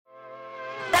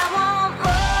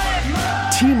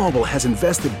T-Mobile has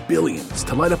invested billions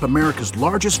to light up America's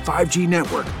largest 5G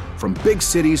network, from big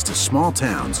cities to small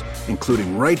towns,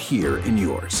 including right here in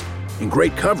yours. And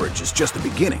great coverage is just the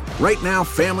beginning. Right now,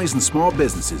 families and small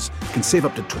businesses can save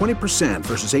up to 20%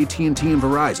 versus AT&T and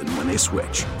Verizon when they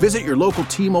switch. Visit your local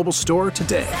T-Mobile store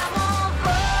today.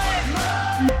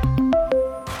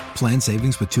 Plan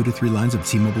savings with 2 to 3 lines of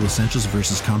T-Mobile Essentials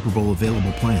versus comparable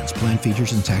available plans. Plan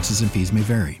features and taxes and fees may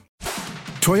vary.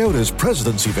 Toyota's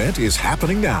President's Event is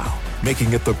happening now,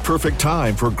 making it the perfect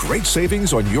time for great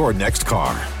savings on your next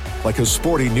car. Like a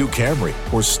sporty new Camry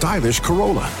or stylish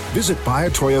Corolla. Visit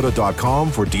buyatoyota.com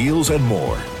for deals and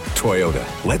more. Toyota,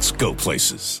 let's go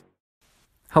places.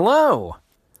 Hello.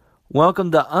 Welcome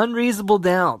to Unreasonable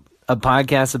Doubt, a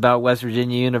podcast about West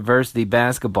Virginia University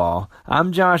basketball.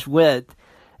 I'm Josh Witt.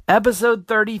 Episode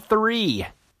 33,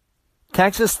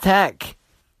 Texas Tech.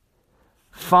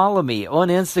 Follow me on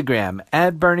Instagram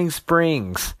at Burning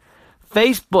Springs.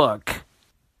 Facebook.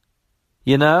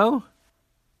 You know?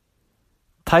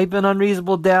 Type in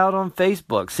Unreasonable Doubt on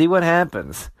Facebook. See what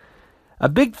happens. A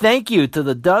big thank you to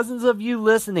the dozens of you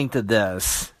listening to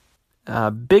this.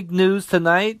 Big news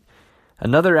tonight.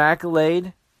 Another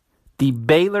accolade. The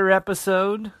Baylor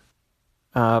episode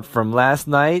from last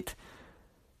night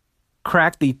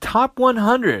cracked the top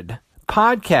 100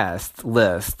 podcast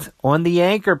list on the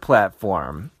Anchor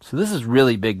platform. So this is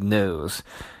really big news.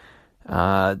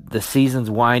 The season's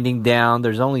winding down.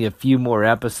 There's only a few more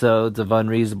episodes of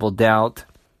Unreasonable Doubt.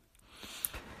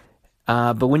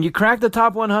 But when you crack the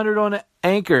top 100 on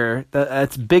Anchor,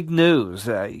 that's big news.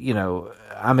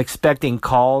 I'm expecting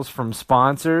calls from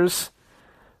sponsors,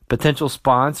 potential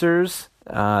sponsors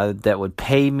that would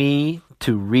pay me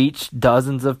to reach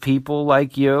dozens of people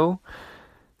like you.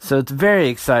 So it's very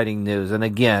exciting news. And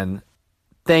again,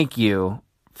 thank you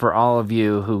for all of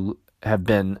you who have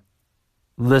been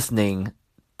listening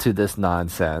to this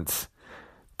nonsense.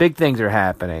 Big things are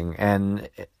happening. And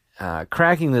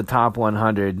cracking the top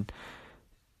 100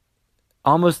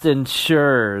 almost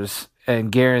ensures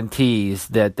and guarantees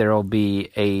that there will be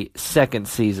a second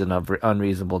season of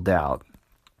Unreasonable Doubt.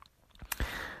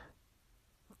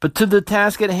 But to the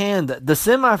task at hand, the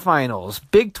semifinals,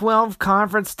 Big 12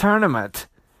 Conference Tournament.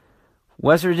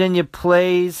 West Virginia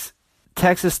plays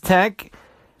Texas Tech.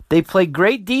 They play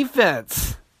great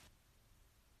defense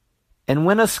and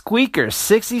win a squeaker,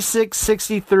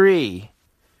 66-63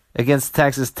 against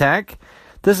Texas Tech.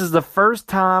 This is the first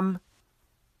time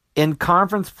in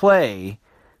conference play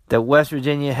that West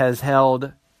Virginia has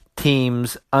held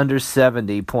teams under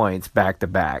 70 points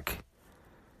back-to-back.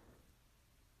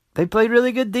 They played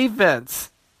really good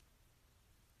defense.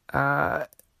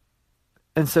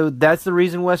 And so that's the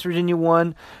reason West Virginia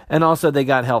won. And also they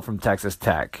got help from Texas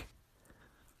Tech.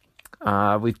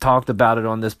 We've talked about it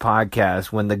on this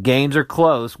podcast. When the games are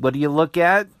close, what do you look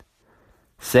at?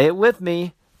 Say it with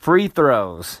me. Free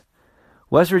throws.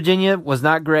 West Virginia was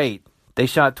not great. They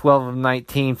shot 12 of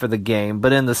 19 for the game.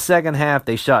 But in the second half,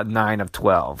 they shot 9 of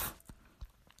 12.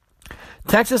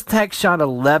 Texas Tech shot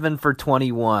 11 for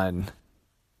 21.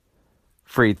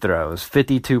 Free throws,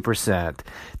 52%.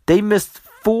 They missed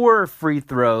 4 free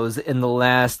throws in the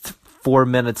last 4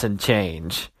 minutes and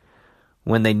change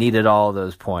when they needed all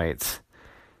those points.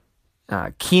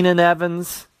 Keenan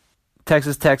Evans,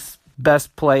 Texas Tech's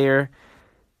best player,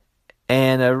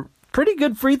 and a pretty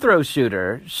good free throw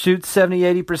shooter, shoots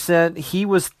 70-80%. He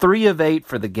was 3 of 8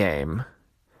 for the game,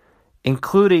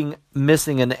 including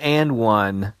missing an and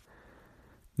one.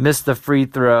 Missed the free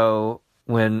throw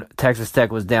when Texas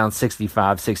Tech was down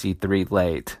 65-63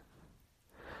 late.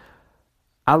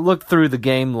 I looked through the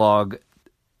game log.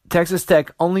 Texas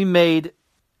Tech only made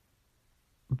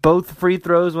both free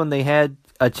throws when they had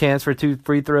a chance for 2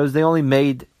 free throws. They only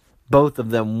made both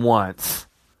of them once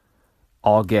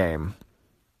all game.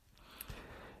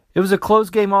 It was a close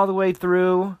game all the way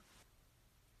through.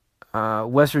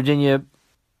 West Virginia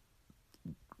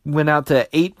went out to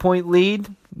 8-point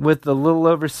lead with a little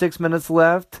over 6 minutes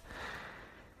left.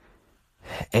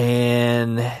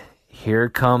 And here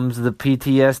comes the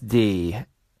PTSD.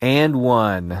 And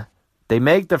one. They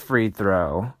make the free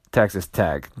throw. Texas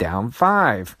Tech down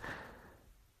 5.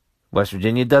 West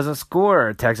Virginia doesn't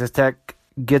score. Texas Tech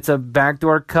gets a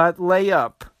backdoor cut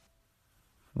layup.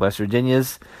 West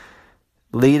Virginia's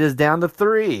lead is down to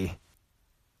 3.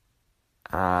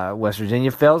 West Virginia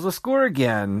fails to score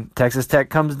again. Texas Tech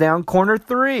comes down corner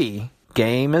 3.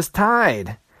 Game is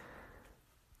tied.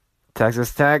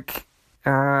 Texas Tech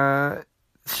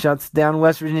shuts down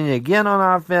West Virginia again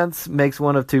on offense, makes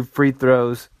 1 of 2 free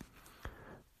throws,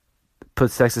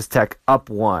 puts Texas Tech up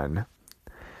 1.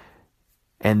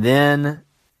 And then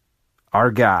our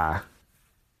guy,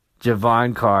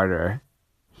 Javon Carter,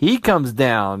 He comes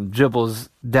down, dribbles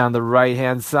down the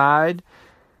right-hand side,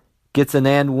 gets an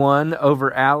and one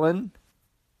over Allen,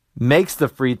 makes the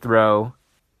free throw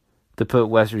to put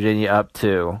West Virginia up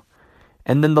 2.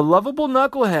 And then the lovable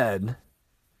knucklehead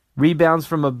rebounds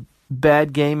from a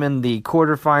bad game in the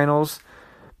quarterfinals,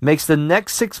 makes the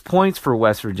next 6 points for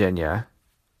West Virginia.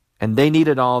 And they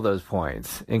needed all those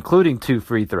points, including 2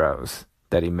 free throws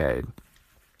that he made.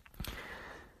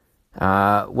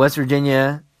 West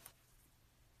Virginia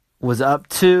was up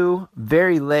 2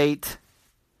 very late,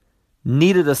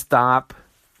 needed a stop.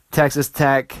 Texas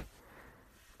Tech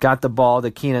got the ball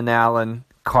to Keenan Allen.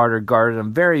 Carter guarded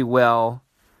him very well.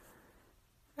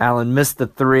 Allen missed the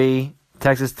 3.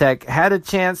 Texas Tech had a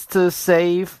chance to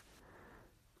save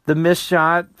the missed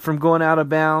shot from going out of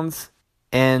bounds,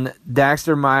 and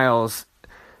Daxter Miles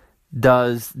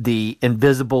does the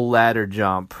invisible ladder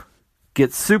jump.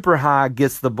 Gets super high,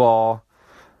 gets the ball,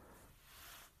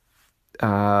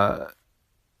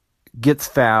 gets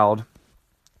fouled,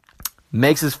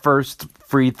 makes his first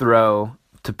free throw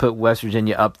to put West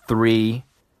Virginia up 3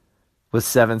 with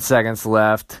 7 seconds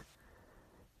left.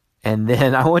 And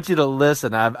then I want you to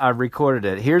listen. I've recorded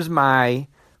it. Here's my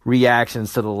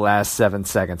reactions to the last 7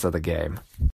 seconds of the game.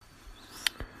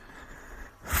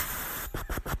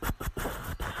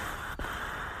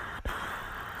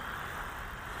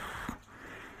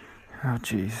 Oh,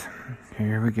 jeez.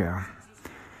 Here we go.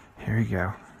 Here we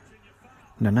go.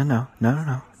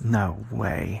 No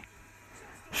way.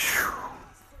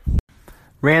 Whew.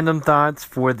 Random thoughts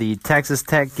for the Texas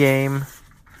Tech game.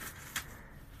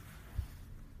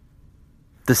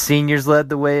 The seniors led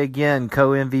the way again,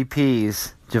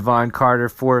 co-MVPs. Javon Carter,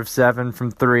 4 of 7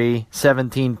 from 3,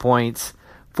 17 points,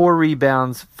 4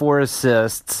 rebounds, 4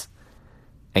 assists,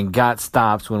 and got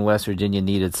stops when West Virginia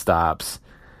needed stops.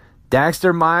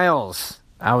 Daxter Miles,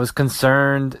 I was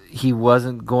concerned he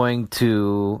wasn't going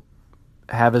to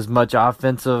have as much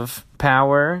offensive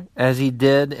power as he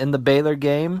did in the Baylor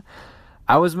game.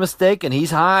 I was mistaken.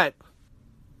 He's hot.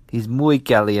 He's muy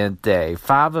caliente.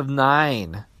 5 of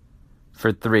 9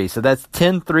 for 3. So that's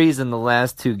 10 threes in the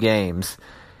last 2 games.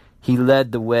 He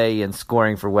led the way in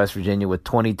scoring for West Virginia with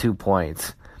 22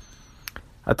 points.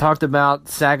 I talked about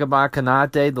Sagaba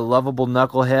Konate, the lovable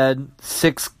knucklehead.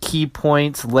 6 key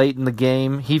points late in the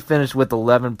game. He finished with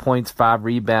 11 points, 5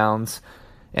 rebounds,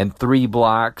 and 3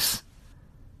 blocks.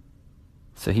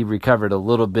 So he recovered a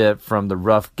little bit from the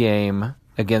rough game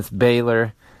against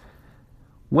Baylor.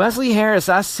 Wesley Harris,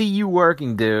 I see you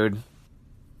working, dude.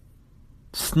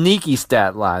 Sneaky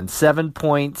stat line. 7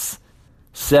 points,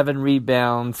 7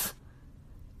 rebounds,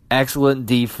 excellent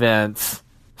defense,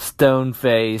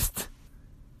 stone-faced,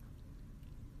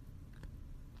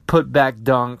 put-back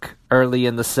dunk early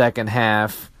in the second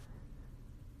half.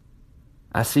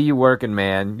 I see you working,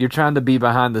 man. You're trying to be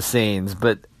behind the scenes,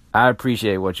 but I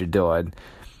appreciate what you're doing.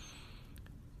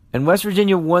 And West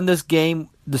Virginia won this game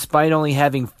despite only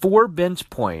having 4 bench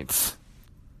points.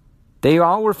 They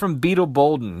all were from Beetle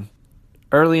Bolden.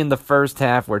 Early in the first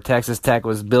half where Texas Tech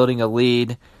was building a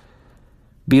lead,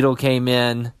 Beetle came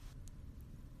in,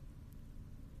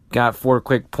 got 4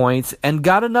 quick points, and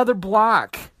got another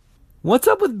block. What's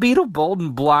up with Beetle Bolden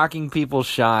blocking people's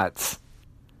shots?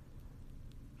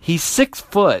 He's 6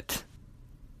 foot.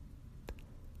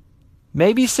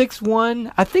 Maybe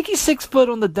 6'1". I think he's 6 foot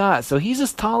on the dot, so he's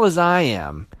as tall as I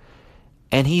am.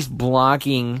 And he's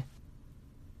blocking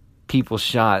people's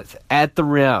shots at the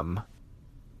rim.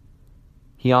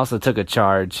 He also took a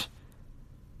charge.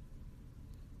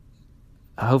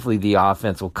 Hopefully the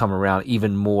offense will come around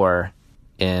even more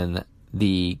in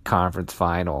the conference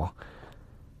final.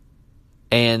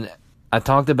 And I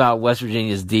talked about West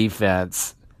Virginia's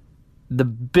defense. The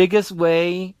biggest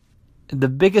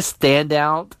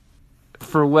standout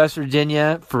for West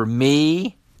Virginia, for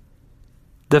me,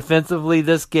 defensively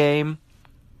this game,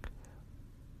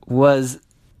 was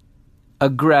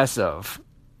aggressive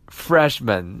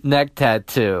freshman neck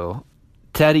tattoo,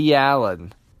 Teddy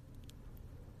Allen.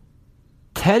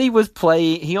 Teddy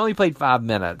he only played 5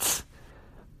 minutes,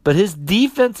 but his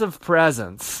defensive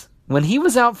presence, when he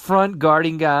was out front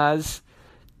guarding guys,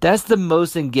 that's the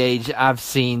most engaged I've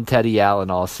seen Teddy Allen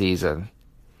all season.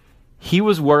 He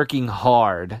was working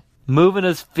hard, moving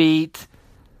his feet,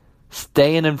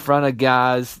 staying in front of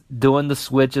guys, doing the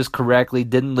switches correctly,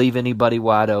 didn't leave anybody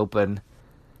wide open.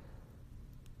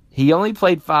 He only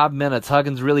played 5 minutes.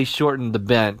 Huggins really shortened the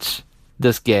bench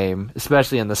this game,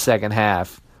 especially in the second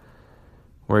half,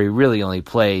 where he really only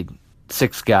played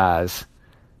 6 guys,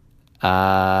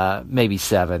 maybe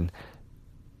 7.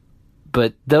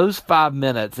 But those 5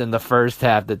 minutes in the first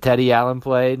half that Teddy Allen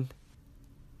played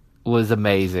was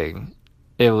amazing.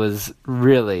 It was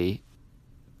really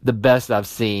the best I've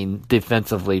seen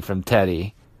defensively from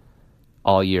Teddy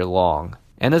all year long.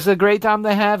 And it's a great time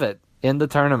to have it in the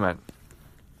tournament.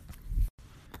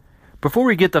 Before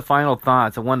we get to final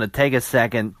thoughts, I want to take a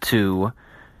second to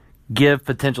give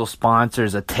potential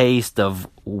sponsors a taste of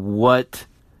what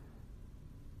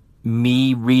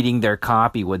me reading their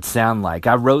copy would sound like.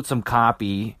 I wrote some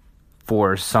copy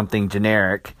for something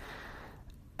generic,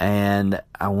 and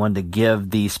I wanted to give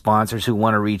these sponsors who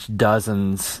want to reach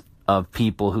dozens of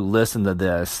people who listen to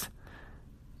this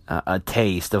a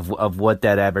taste of what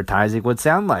that advertising would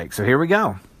sound like. So here we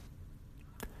go.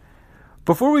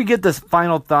 Before we get to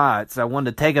final thoughts, I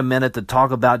wanted to take a minute to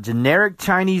talk about Generic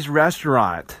Chinese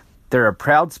Restaurant. They're a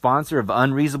proud sponsor of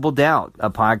Unreasonable Doubt, a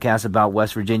podcast about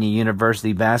West Virginia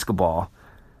University basketball.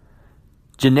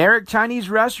 Generic Chinese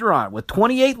Restaurant with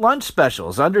 28 lunch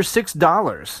specials under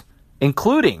 $6,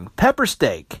 including pepper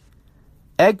steak,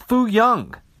 egg foo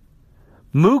young,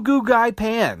 mugu gai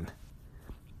pan,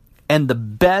 and the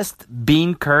best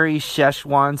bean curry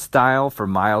Szechuan style for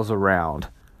miles around.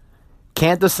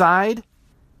 Can't decide?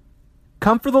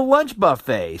 Come for the lunch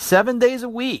buffet 7 days a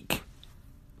week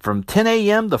from 10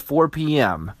 a.m. to 4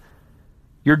 p.m.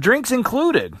 Your drinks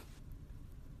included.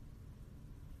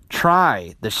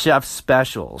 Try the chef's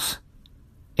specials,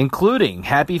 including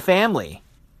Happy Family,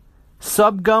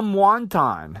 Sub Gum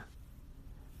Wonton,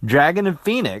 Dragon and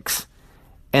Phoenix,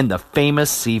 and the famous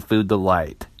Seafood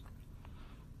Delight.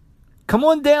 Come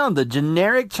on down to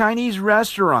Generic Chinese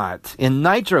Restaurant in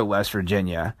Nitro, West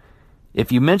Virginia.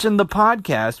 If you mention the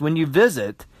podcast when you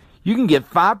visit, you can get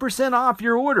 5% off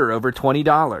your order over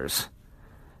 $20.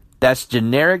 That's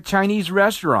Generic Chinese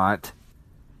Restaurant,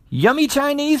 yummy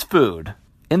Chinese food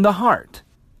in the heart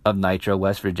of Nitro,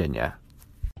 West Virginia.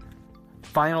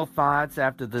 Final thoughts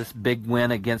after this big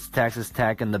win against Texas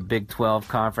Tech in the Big 12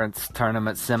 Conference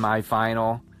Tournament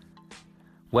semifinal.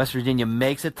 West Virginia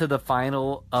makes it to the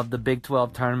final of the Big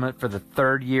 12 Tournament for the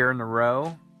third year in a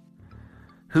row.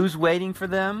 Who's waiting for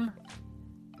them?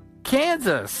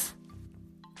 Kansas!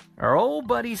 Our old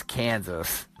buddies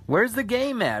Kansas. Where's the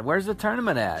game at? Where's the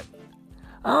tournament at?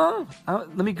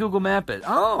 Let me Google map it.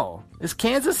 Oh, it's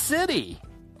Kansas City.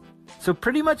 So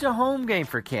pretty much a home game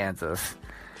for Kansas.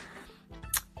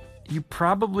 You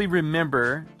probably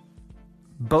remember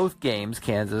both games,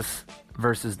 Kansas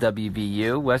versus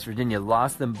WVU. West Virginia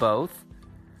lost them both.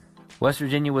 West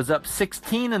Virginia was up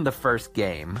 16 in the first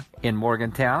game in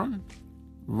Morgantown.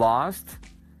 Lost.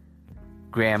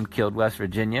 Graham killed West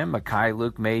Virginia. Mekhi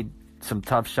Luke made some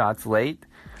tough shots late.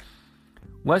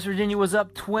 West Virginia was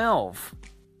up 12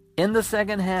 in the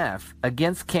second half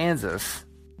against Kansas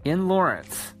in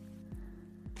Lawrence.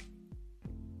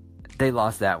 They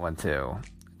lost that one too.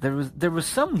 There was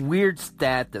some weird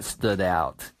stat that stood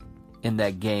out in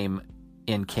that game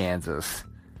in Kansas.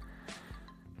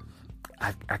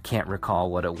 I can't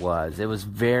recall what it was. It was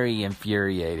very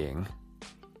infuriating.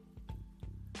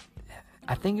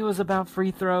 I think it was about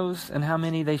free throws and how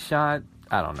many they shot.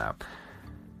 I don't know.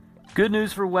 Good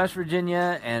news for West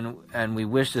Virginia, and we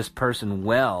wish this person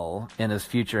well in his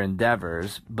future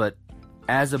endeavors. But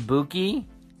Azubuike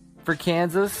for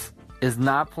Kansas is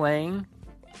not playing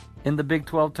in the Big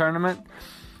 12 tournament.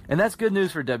 And that's good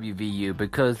news for WVU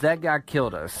because that guy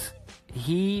killed us.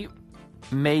 He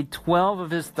made 12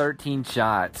 of his 13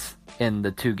 shots in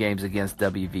the two games against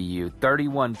WVU,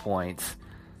 31 points.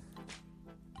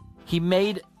 He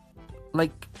made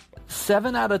like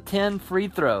 7 out of 10 free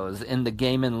throws in the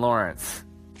game in Lawrence.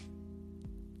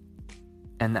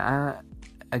 And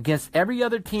against every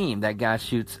other team, that guy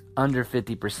shoots under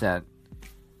 50%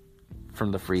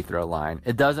 from the free throw line.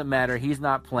 It doesn't matter. He's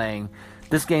not playing.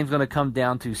 This game's going to come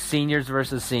down to seniors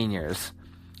versus seniors.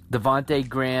 Devontae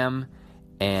Graham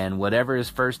and whatever his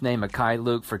first name, Mekhi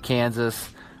Luke for Kansas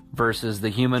versus the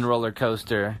human roller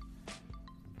coaster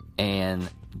and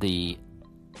the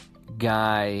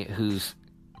guy who's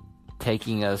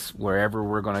taking us wherever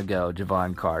we're going to go,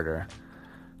 Javon Carter.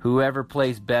 Whoever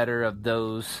plays better of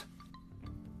those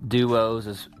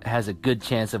duos has a good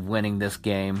chance of winning this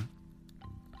game.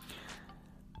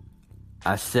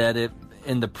 I said it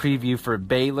in the preview for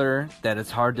Baylor that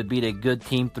it's hard to beat a good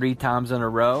team 3 times in a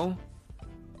row.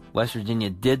 West Virginia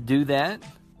did do that.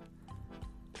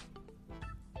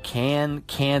 Can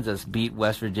Kansas beat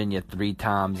West Virginia 3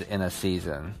 times in a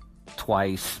season?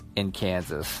 Twice in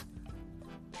Kansas.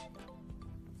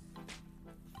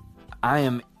 I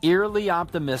am eerily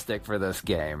optimistic for this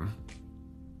game.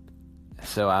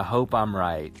 So I hope I'm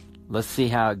right. Let's see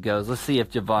how it goes. Let's see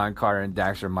if Javon Carter and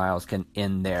Daxter Miles can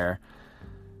end their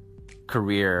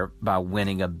career by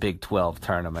winning a Big 12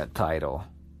 tournament title.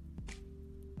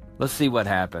 Let's see what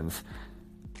happens.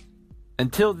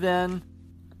 Until then,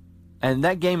 And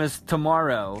that game is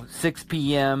tomorrow, 6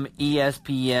 p.m.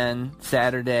 ESPN,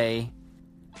 Saturday.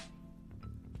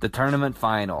 The tournament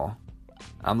final.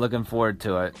 I'm looking forward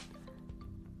to it.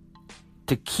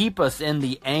 To keep us in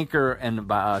the Anchor, and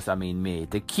by us I mean me,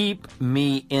 to keep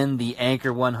me in the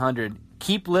Anchor 100,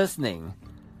 keep listening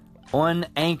on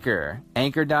Anchor,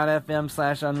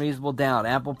 anchor.fm/unreasonabledown,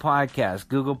 Apple Podcasts,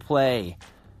 Google Play,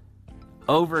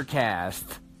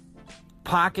 Overcast,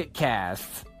 Pocket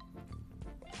Cast,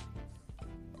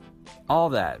 all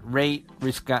that. Rate,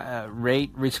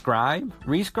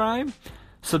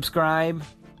 subscribe,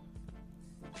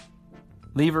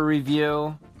 leave a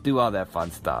review, do all that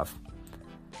fun stuff.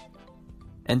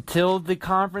 Until the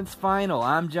conference final,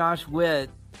 I'm Josh Witt.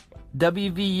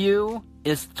 WVU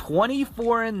is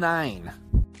 24-9.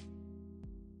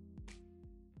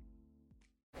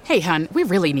 Hey, hun, we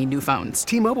really need new phones.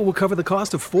 T-Mobile will cover the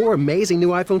cost of 4 amazing new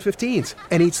iPhone 15s,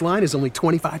 and each line is only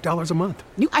 $25 a month.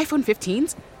 New iPhone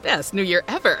 15s? Best new year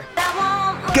ever.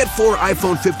 Get 4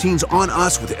 iPhone 15s on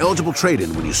us with eligible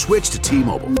trade-in when you switch to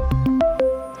T-Mobile.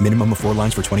 Minimum of 4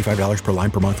 lines for $25 per line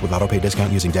per month with autopay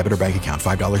discount using debit or bank account.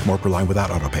 $5 more per line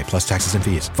without autopay, plus taxes and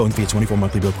fees. Phone fee at 24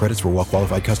 monthly bill credits for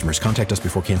well-qualified customers. Contact us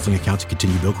before canceling account to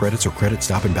continue bill credits or credit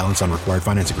stop and balance on required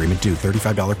finance agreement due.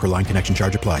 $35 per line connection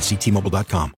charge applies. See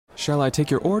T-Mobile.com. Shall I take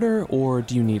your order, or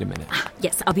do you need a minute?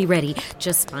 Yes, I'll be ready.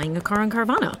 Just buying a car on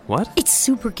Carvana. What? It's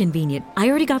super convenient. I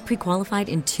already got pre-qualified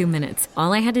in 2 minutes.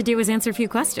 All I had to do was answer a few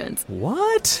questions.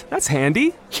 What? That's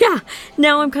handy. Yeah,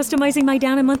 now I'm customizing my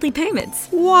down and monthly payments.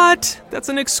 What? That's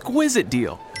an exquisite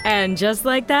deal. And just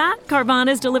like that,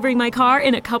 Carvana's delivering my car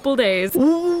in a couple days.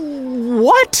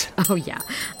 What? Oh, yeah.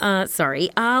 Sorry,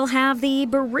 I'll have the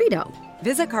burrito.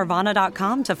 Visit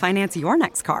Carvana.com to finance your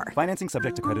next car. Financing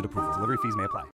subject to credit approval. Delivery fees may apply.